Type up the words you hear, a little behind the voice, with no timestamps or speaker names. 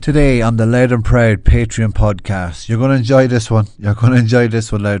Today on the Loud and Proud Patreon podcast. You're going to enjoy this one.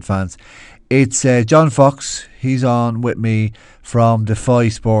 Loud fans. It's John Fox. He's on with me from Defy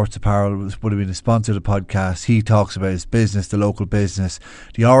Sports Apparel. It would have been a sponsor of the podcast. He talks about his business, the local business,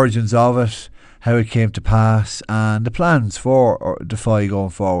 the origins of it, how it came to pass, and the plans for Defy going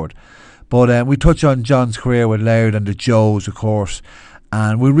forward. But we touch on John's career with Loud and the Joes, of course.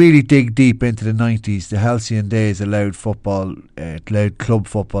 And we really dig deep into the 90s. The halcyon days of Loud football, Loud club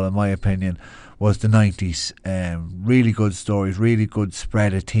football, in my opinion, was the 90s. Really good stories, really good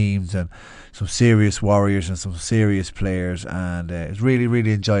spread of teams, and some serious warriors and some serious players. And it's really,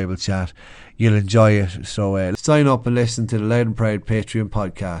 really enjoyable chat. You'll enjoy it. So sign up and listen to the Loud and Proud Patreon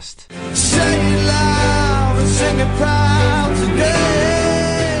podcast. Sing it loud and sing it proud today.